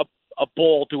a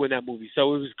ball doing that movie,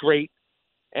 so it was great.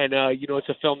 And it's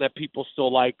a film that people still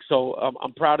like, so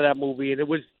I'm proud of that movie. And it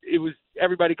was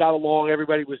everybody got along,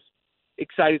 everybody was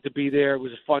excited to be there. It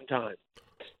was a fun time.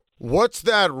 What's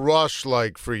that rush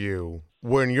like for you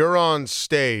when you're on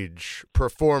stage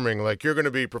performing? Like you're going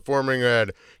to be performing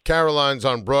at Caroline's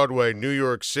on Broadway, New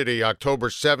York City, October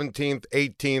 17th,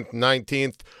 18th,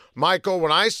 19th. Michael,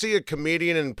 when I see a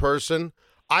comedian in person,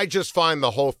 I just find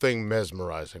the whole thing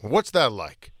mesmerizing. What's that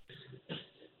like?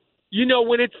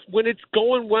 When it's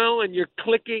going well and you're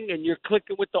clicking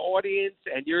with the audience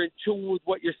and you're in tune with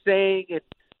what you're saying, and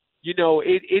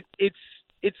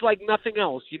it's like nothing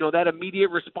else. That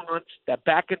immediate response, that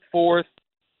back and forth.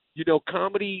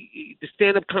 Comedy, the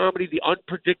stand-up comedy, the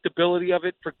unpredictability of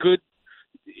it for good,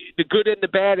 the good and the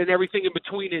bad and everything in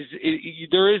between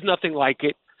there is nothing like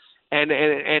it. And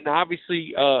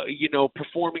obviously,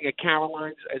 performing at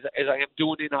Caroline's as I am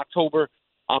doing in October,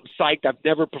 I'm psyched. I've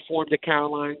never performed at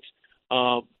Caroline's.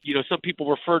 Some people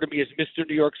refer to me as Mr.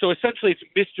 New York. So essentially it's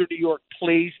Mr. New York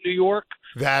plays New York.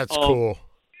 That's cool.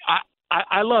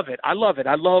 I love it. I love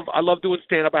doing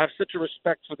stand-up. I have such a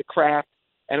respect for the craft,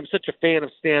 and I'm such a fan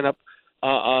of stand-up.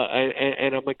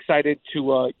 And I'm excited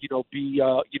to, be,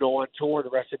 on tour the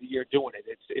rest of the year doing it.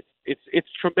 It's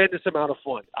tremendous amount of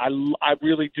fun. I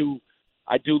really do.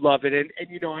 I do love it. And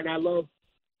I love,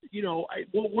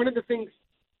 one of the things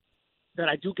that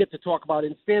I do get to talk about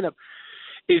in stand-up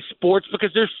is sports,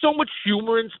 because there's so much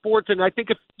humor in sports. And I think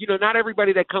if, not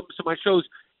everybody that comes to my shows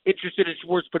interested in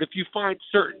sports, but if you find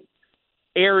certain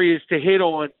areas to hit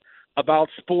on about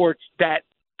sports that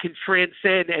can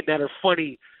transcend and that are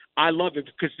funny, I love it,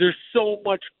 because there's so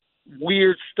much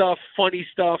weird stuff, funny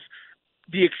stuff,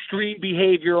 the extreme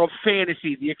behavior of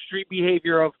fantasy, the extreme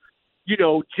behavior of,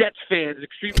 Jets fans,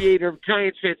 extreme behavior of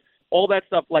Giants fans, all that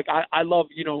stuff. Like I love,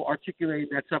 articulating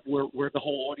that stuff where the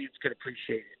whole audience can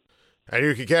appreciate it. And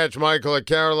you can catch Michael at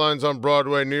Caroline's on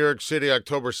Broadway, New York City,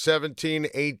 October 17,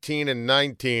 18, and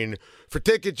 19. For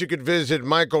tickets, you could visit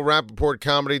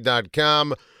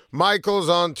michaelrapaportcomedy.com. Michael's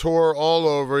on tour all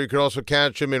over. You can also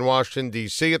catch him in Washington,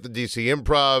 D.C. at the D.C.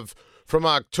 Improv from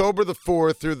October the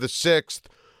 4th through the 6th.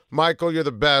 Michael, you're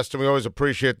the best, and we always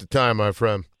appreciate the time, my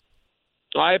friend.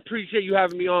 I appreciate you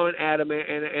having me on, Adam,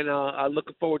 and I'm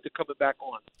looking forward to coming back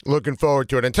on. Looking forward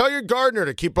to it. And tell your gardener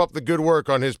to keep up the good work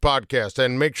on his podcast,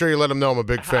 and make sure you let him know I'm a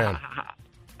big fan.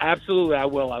 Absolutely, I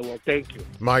will. Thank you.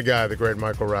 My guy, the great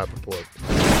Michael Rapaport.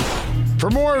 For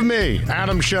more of me,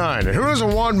 Adam Shine, and who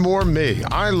doesn't want more me?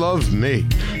 I love me.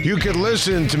 You could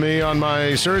listen to me on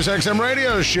my SiriusXM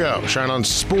radio show, Shine on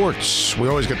Sports. We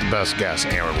always get the best guests.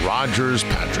 Aaron Rodgers,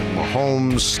 Patrick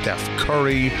Mahomes, Steph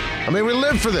Curry. I mean, we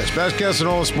live for this. Best guests in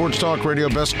all of sports talk radio,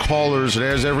 best callers. It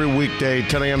airs every weekday,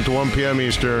 10 a.m. to 1 p.m.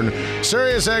 Eastern.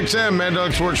 SiriusXM, Mad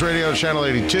Dog Sports Radio, Channel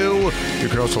 82. You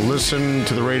can also listen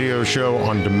to the radio show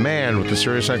on demand with the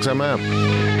SiriusXM app.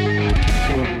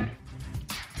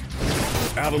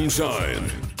 Adam Shine,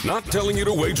 not telling you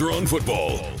to wager on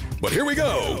football, but here we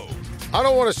go. I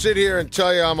don't want to sit here and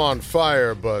tell you I'm on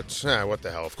fire, but what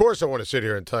the hell? Of course I want to sit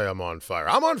here and tell you I'm on fire.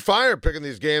 I'm on fire picking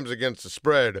these games against the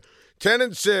spread.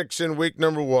 10-6 in week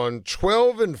number 1,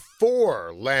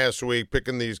 12-4 last week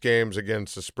picking these games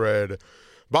against the spread.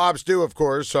 Bob Stew, of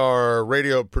course, our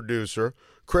radio producer,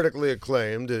 critically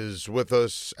acclaimed, is with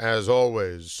us as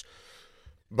always.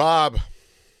 Bob,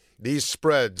 these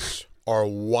spreads, are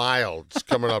wild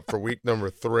coming up for week number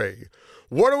 3.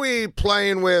 What are we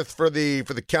playing with for the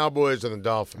Cowboys and the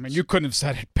Dolphins? I mean, you couldn't have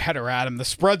said it better, Adam. The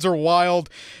spreads are wild.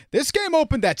 This game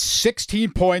opened at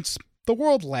 16 points. The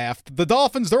world laughed. The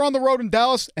Dolphins, they're on the road in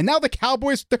Dallas, and now the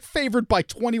Cowboys, they're favored by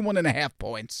 21.5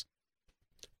 points.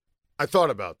 I thought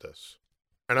about this,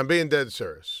 and I'm being dead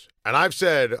serious. And I've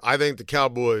said I think the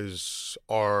Cowboys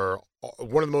are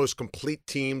one of the most complete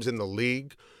teams in the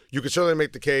league. You could certainly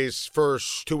make the case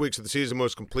first 2 weeks of the season,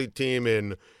 most complete team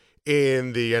in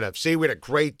the NFC. We had a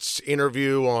great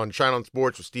interview on Shine On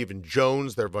Sports with Stephen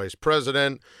Jones, their vice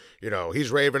president. You know, he's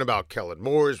raving about Kellen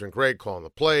Moore. He's been great calling the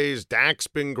plays. Dak's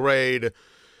been great.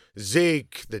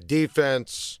 Zeke, the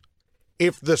defense.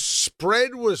 If the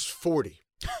spread was 40,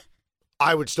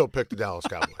 I would still pick the Dallas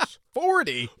Cowboys.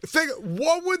 40?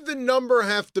 What would the number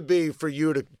have to be for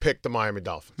you to pick the Miami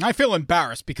Dolphins? I feel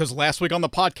embarrassed because last week on the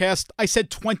podcast, I said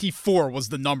 24 was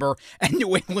the number, and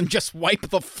New England just wiped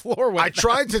the floor with I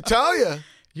tried to tell you.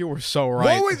 You were so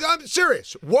right. I'm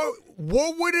serious. What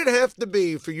would it have to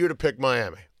be for you to pick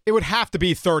Miami? It would have to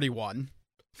be 31.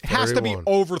 It has to be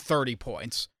over 30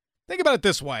 points. Think about it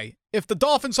this way. If the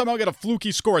Dolphins somehow get a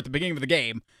fluky score at the beginning of the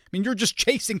game, I mean, you're just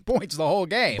chasing points the whole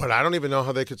game. But I don't even know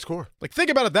how they could score. Like, think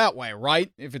about it that way,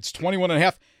 right? If it's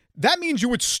 21.5, that means you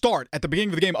would start at the beginning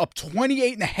of the game up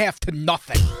 28.5 to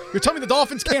nothing. You're telling me the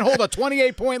Dolphins can't hold a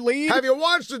 28-point lead? Have you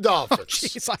watched the Dolphins? Oh,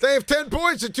 geez, they have 10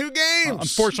 points in 2 games.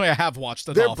 Unfortunately, I have watched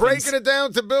the Dolphins. Dolphins. They're breaking it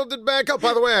down to build it back up.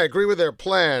 By the way, I agree with their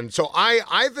plan. So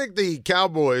I think the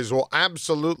Cowboys will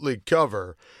absolutely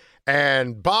cover.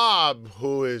 And Bob,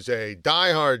 who is a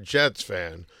diehard Jets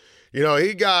fan, you know,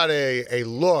 he got a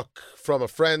look from a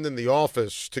friend in the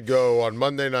office to go on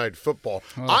Monday Night Football.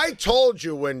 Oh. I told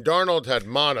you when Darnold had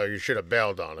mono, you should have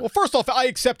bailed on it. Well, first off, I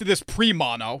accepted this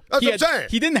pre-mono. That's what I'm saying.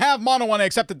 He didn't have mono when I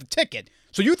accepted the ticket.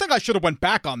 So you think I should have went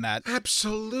back on that?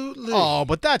 Absolutely. Oh,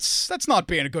 but that's not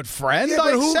being a good friend. Yeah,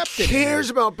 but who cares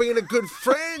it. about being a good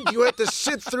friend? You had to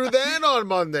sit through that on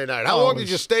Monday night. How long did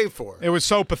you stay for? It was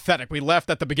so pathetic. We left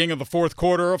at the beginning of the fourth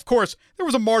quarter. Of course, there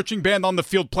was a marching band on the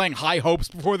field playing High Hopes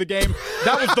before the game.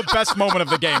 That was the best moment of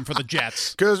the game for the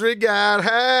Jets. Because we got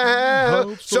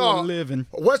hopes for living.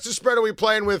 What's the spread are we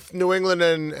playing with New England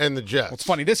and the Jets? Well, it's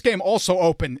funny. This game also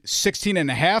opened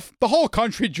 16.5. The whole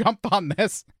country jumped on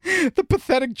this. The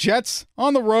pathetic Jets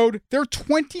on the road, they're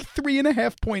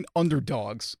 23.5-point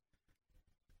underdogs.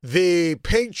 The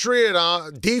Patriot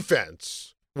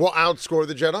defense will outscore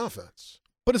the Jet offense.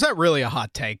 But is that really a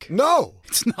hot take? No.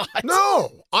 It's not.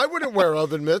 No. I wouldn't wear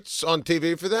oven mitts on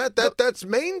TV for that. That's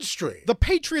mainstream. The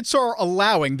Patriots are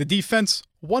allowing the defense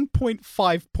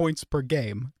 1.5 points per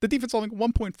game. The defense allowing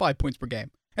 1.5 points per game.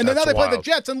 And then now they play the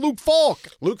Jets and Luke Falk.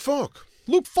 Luke Falk.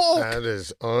 That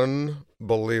is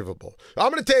unbelievable.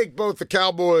 I'm going to take both the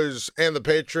Cowboys and the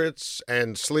Patriots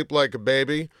and sleep like a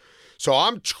baby. So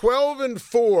I'm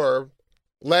 12-4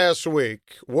 last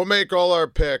week. We'll make all our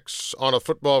picks on a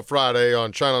Football Friday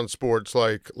on Shine On Sports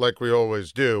like we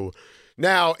always do.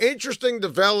 Now, interesting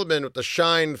development with the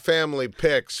Shine family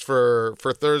picks for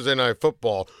Thursday Night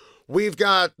Football. We've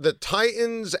got the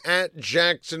Titans at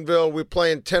Jacksonville. We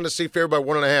play in Tennessee, favored by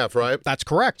 1.5, right? That's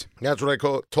correct. That's what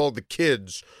I told the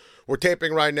kids. We're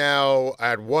taping right now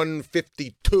at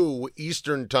 1:52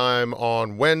 Eastern time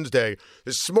on Wednesday.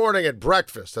 This morning at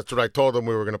breakfast, that's what I told them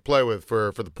we were going to play with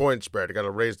for the point spread. I got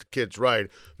to raise the kids right,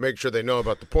 make sure they know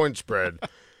about the point spread.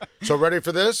 So ready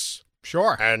for this?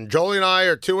 Sure. And Jolie and I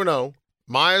are 2-0.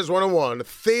 Maya's 1-1.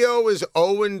 Theo is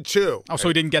 0-2. Oh, so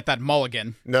he didn't get that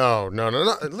mulligan. No.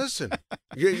 Listen,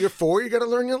 you're 4. You got to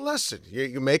learn your lesson.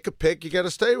 You make a pick, you got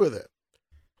to stay with it.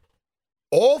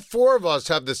 All 4 of us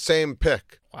have the same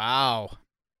pick. Wow.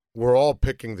 We're all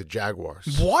picking the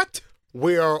Jaguars. What?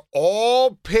 We are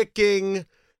all picking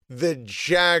the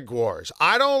Jaguars.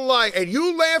 I don't like, and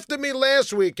you laughed at me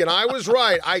last week, and I was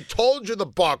right. I told you the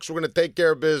Bucs were going to take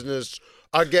care of business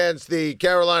against the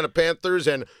Carolina Panthers,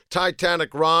 and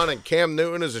Titanic Ron and Cam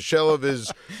Newton is a shell of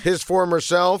his former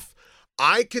self.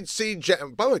 I could see,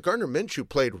 by the way, Gardner Minshew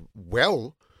played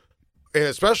well,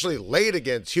 especially late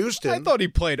against Houston. I thought he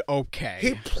played okay.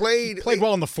 He played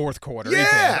well in the fourth quarter.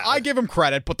 Yeah. I give him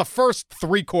credit, but the first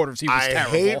 3 quarters he was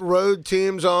terrible. I hate road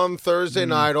teams on Thursday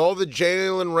night. All the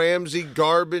Jalen Ramsey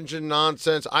garbage and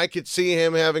nonsense. I could see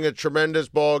him having a tremendous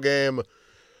ball game.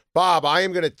 Bob, I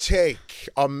am going to take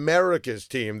America's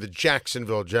team, the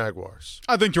Jacksonville Jaguars.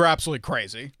 I think you're absolutely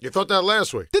crazy. You thought that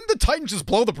last week. Didn't the Titans just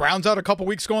blow the Browns out a couple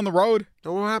weeks ago on the road?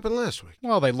 No, what happened last week?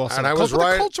 Well, they lost. And I was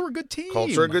right. The Colts are a good team.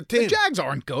 Colts are a good team. The Jags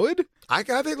aren't good. I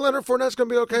think Leonard Fournette's going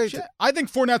to be okay. I think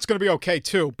Fournette's going to be okay,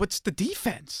 too. But it's the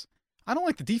defense. I don't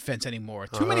like the defense anymore.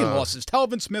 Too many losses.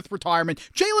 Telvin Smith retirement.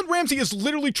 Jalen Ramsey is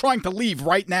literally trying to leave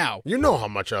right now. You know how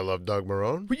much I love Doug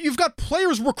Marrone. But you've got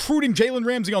players recruiting Jalen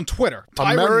Ramsey on Twitter.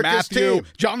 Tyrann America's Mathieu, team.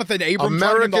 Jonathan Abrams.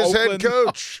 America's head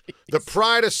coach. The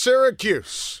pride of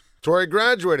Syracuse. It's where he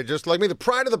graduated, just like me. The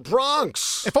pride of the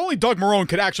Bronx. If only Doug Marrone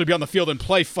could actually be on the field and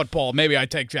play football, maybe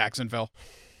I'd take Jacksonville.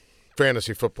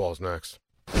 Fantasy football's next.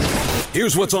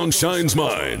 Here's what's on Shine's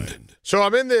mind. So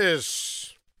I'm in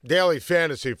this daily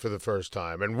fantasy for the first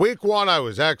time. And week 1, I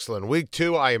was excellent. Week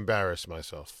 2, I embarrassed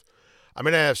myself. I'm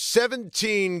going to have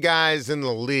 17 guys in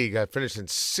the league. I finished in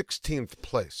 16th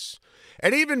place.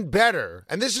 And even better,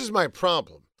 and this is my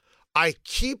problem, I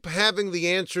keep having the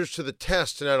answers to the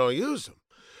test and I don't use them.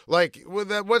 Like,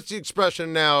 what's the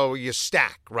expression now? You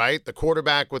stack, right? The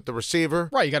quarterback with the receiver.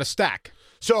 Right, you got to stack.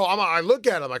 So I look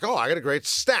at it, I'm like, oh, I got a great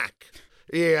stack.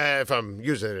 Yeah, if I'm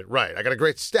using it right. I got a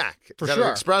great stack. For Is that sure.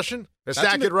 an expression?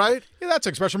 Stack it right? Yeah, that's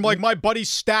an expression. Like my buddy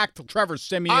stacked Trevor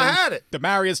Siemian. I had it.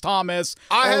 Demarius Thomas.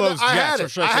 I had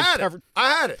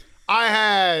it. I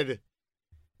had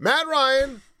Matt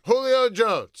Ryan, Julio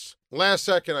Jones. Last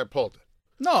second, I pulled it.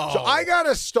 No. So I got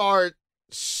to start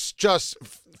just,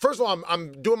 first of all,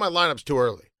 I'm doing my lineups too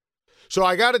early. So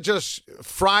I got to just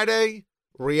Friday,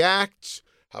 react,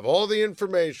 have all the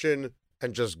information,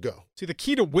 and just go. See, the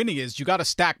key to winning is you got to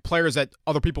stack players that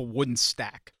other people wouldn't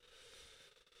stack.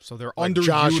 So they're like underutilized.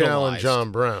 Josh Allen,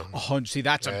 John Brown. See,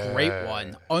 that's a great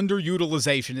one.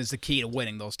 Underutilization is the key to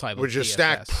winning those type of Would you DFS.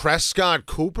 stack Prescott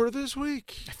Cooper this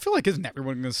week? I feel like isn't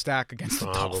everyone going to stack against the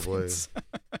Probably. Dolphins?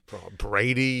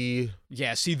 Brady.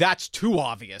 Yeah, see, that's too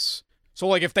obvious. So,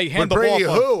 like, if they hand But the Brady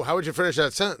ball who? How would you finish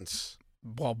that sentence?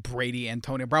 Well, Brady,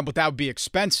 Antonio Brown, but that would be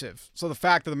expensive. So the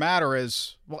fact of the matter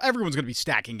is, well, everyone's going to be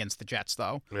stacking against the Jets,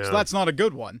 though. Yeah. So that's not a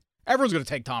good one. Everyone's going to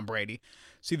take Tom Brady.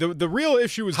 See, the real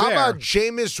issue is How there. about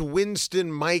Jameis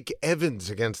Winston, Mike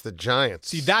Evans against the Giants?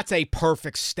 See, that's a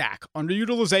perfect stack.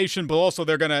 Underutilization, but also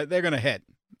they're gonna hit.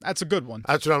 That's a good one.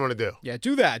 That's what I'm going to do. Yeah,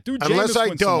 do that. Do Jameis Unless I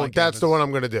Winston, don't, Mike that's Evans. the one I'm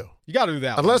going to do. You got to do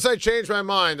that. Unless I change my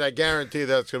mind, I guarantee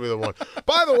that's going to be the one.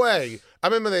 By the way,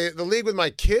 I'm in the league with my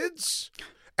kids,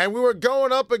 and we were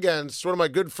going up against one of my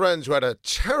good friends who had a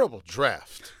terrible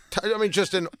draft. I mean,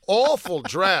 just an awful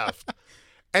draft.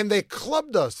 And they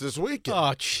clubbed us this weekend.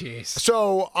 Oh, jeez.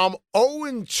 So I'm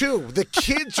 0-2. The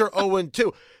kids are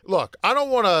 0-2. Look, I don't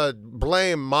want to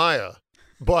blame Maya,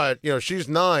 but she's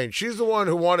 9. She's the one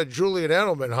who wanted Julian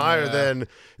Edelman higher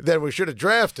than we should have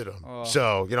drafted him.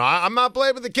 So I'm not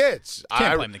blaming the kids.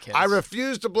 Can't blame the kids. I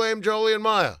refuse to blame Jolie and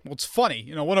Maya. Well, it's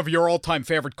funny. One of your all-time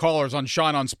favorite callers on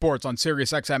Shine on Sports on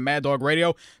Sirius XM Mad Dog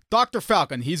Radio, Dr.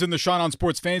 Falcon. He's in the Shine on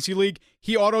Sports Fantasy League.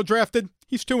 He auto-drafted.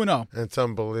 He's 2-0. It's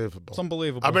unbelievable. It's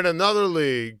unbelievable. I'm in another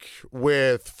league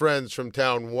with friends from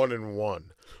town, 1-1.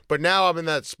 But now I'm in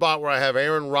that spot where I have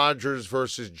Aaron Rodgers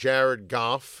versus Jared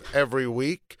Goff every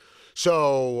week.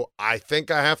 So I think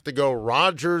I have to go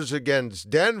Rodgers against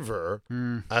Denver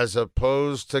as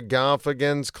opposed to Goff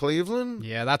against Cleveland.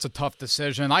 Yeah, that's a tough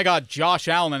decision. I got Josh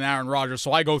Allen and Aaron Rodgers,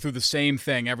 so I go through the same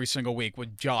thing every single week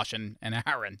with Josh and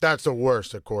Aaron. That's the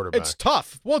worst at quarterback. It's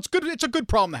tough. Well, it's good. It's a good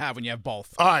problem to have when you have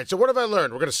both. All right, so what have I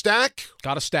learned? We're going to stack.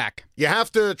 Got to stack. You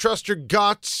have to trust your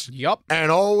guts. Yep.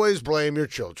 And always blame your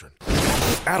children.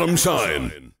 Adam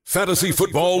Shine, fantasy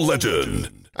football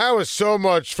legend. That was so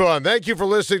much fun. Thank you for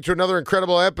listening to another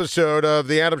incredible episode of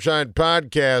the Adam Shine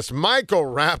podcast. Michael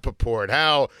Rapaport,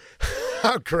 how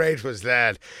great was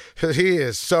that? He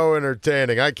is so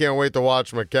entertaining. I can't wait to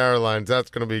watch my Carolines. That's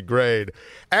going to be great.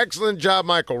 Excellent job,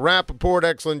 Michael Rapaport.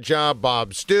 Excellent job,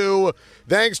 Bob Stew.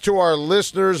 Thanks to our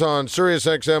listeners on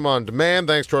SiriusXM On Demand.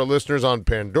 Thanks to our listeners on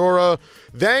Pandora.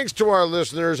 Thanks to our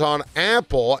listeners on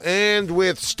Apple and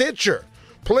with Stitcher.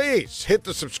 Please hit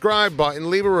the subscribe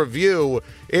button, leave a review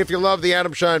if you love the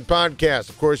Adam Shine podcast.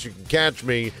 Of course, you can catch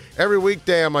me every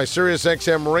weekday on my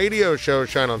SiriusXM radio show,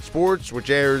 Shine on Sports,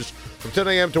 which airs from 10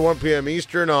 a.m. to 1 p.m.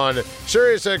 Eastern on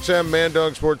SiriusXM Mad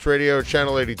Dog Sports Radio,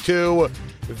 Channel 82.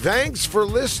 Thanks for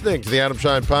listening to the Adam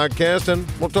Shine podcast, and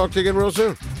we'll talk to you again real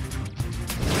soon.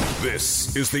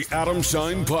 This is the Adam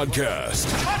Shine Podcast.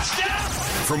 Touchdown!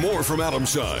 For more from Adam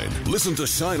Shine, listen to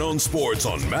Shine on Sports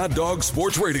on Mad Dog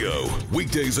Sports Radio.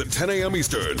 Weekdays at 10 a.m.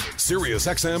 Eastern, Sirius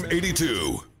XM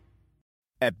 82.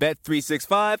 At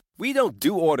Bet365, we don't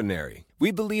do ordinary.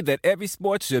 We believe that every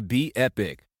sport should be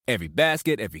epic. Every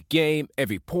basket, every game,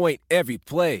 every point, every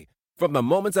play. From the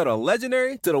moments that are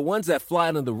legendary to the ones that fly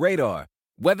under the radar.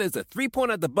 Whether it's a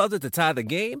three-pointer at the buzzer to tie the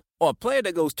game or a player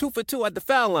that goes 2 for 2 at the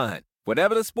foul line.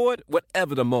 Whatever the sport,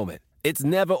 whatever the moment. It's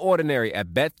never ordinary at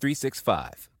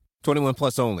Bet365. 21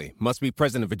 plus only. Must be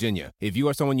present in Virginia. If you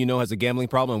or someone you know has a gambling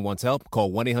problem and wants help,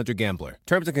 call 1-800-GAMBLER.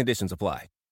 Terms and conditions apply.